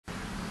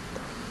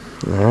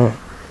Alright.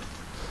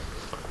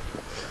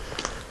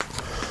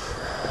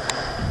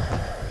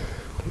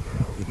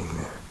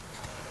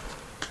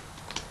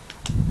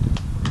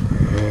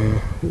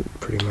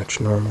 Pretty much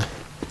normal.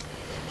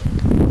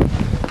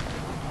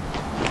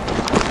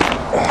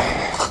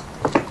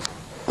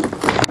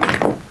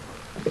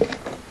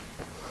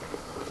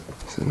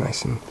 This is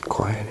nice and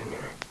quiet in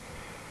here.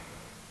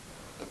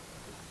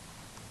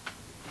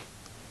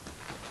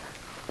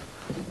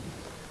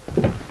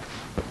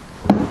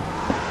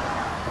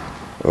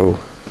 Oh,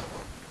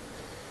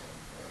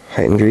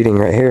 heightened reading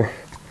right here.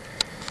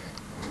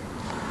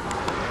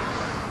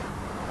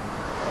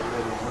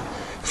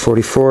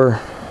 44,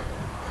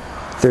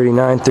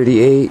 39,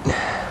 38,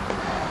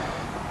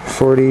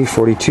 40,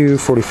 42,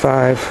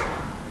 45.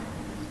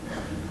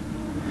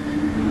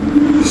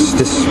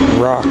 This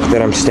rock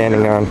that I'm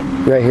standing on,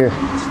 right here.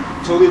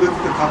 Totally look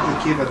at the top of the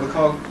cave, but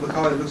look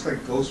how it looks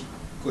like ghosts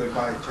going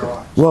by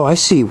Jaw. Whoa, I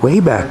see way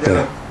back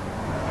there.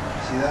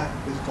 See that?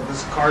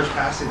 This car's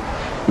passing.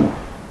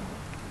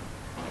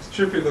 It's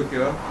trippy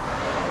looking up.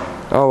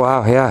 Oh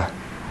wow, yeah.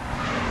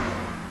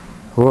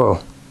 Whoa.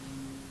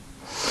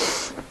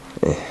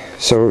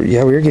 So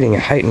yeah, we were getting a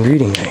heightened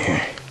reading right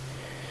here.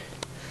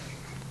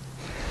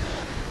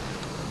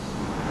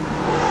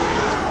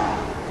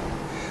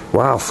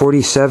 Wow,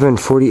 47,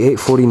 48,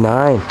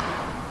 49.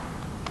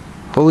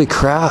 Holy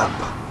crap.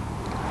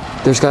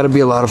 There's got to be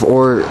a lot of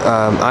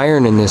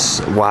iron in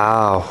this.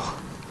 Wow.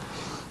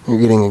 You're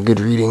getting a good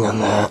reading on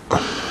that.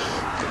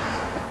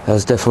 That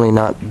was definitely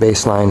not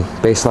baseline.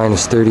 Baseline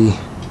is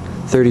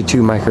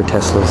 32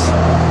 microteslas.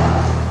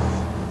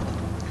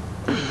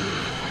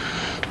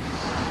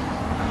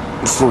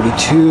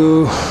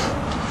 42.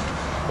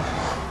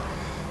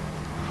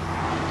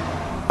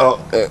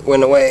 Oh, it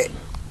went away.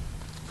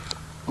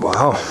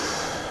 Wow,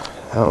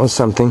 that was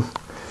something.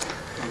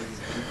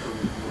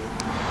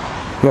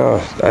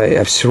 No,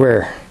 I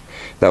swear,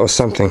 that was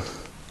something.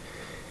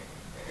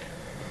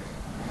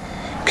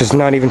 Because it's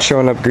not even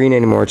showing up green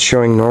anymore, it's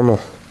showing normal.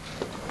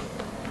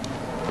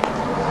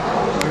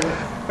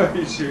 Are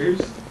you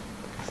serious?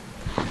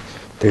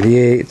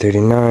 38,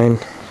 39.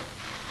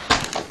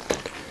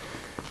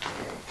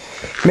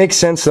 Makes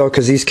sense though,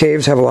 because these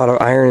caves have a lot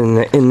of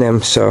iron in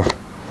them, so,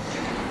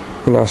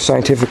 you know,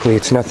 scientifically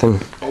it's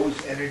nothing.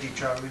 Always energy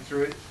traveling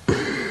through it.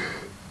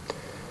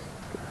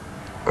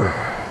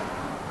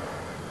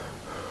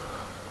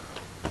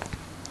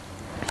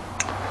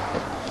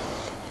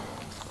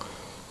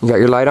 You got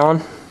your light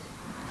on?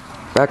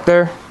 Back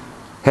there?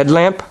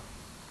 Headlamp?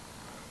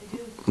 I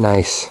do.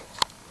 Nice.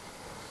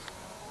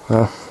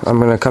 Well, I'm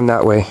gonna come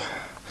that way.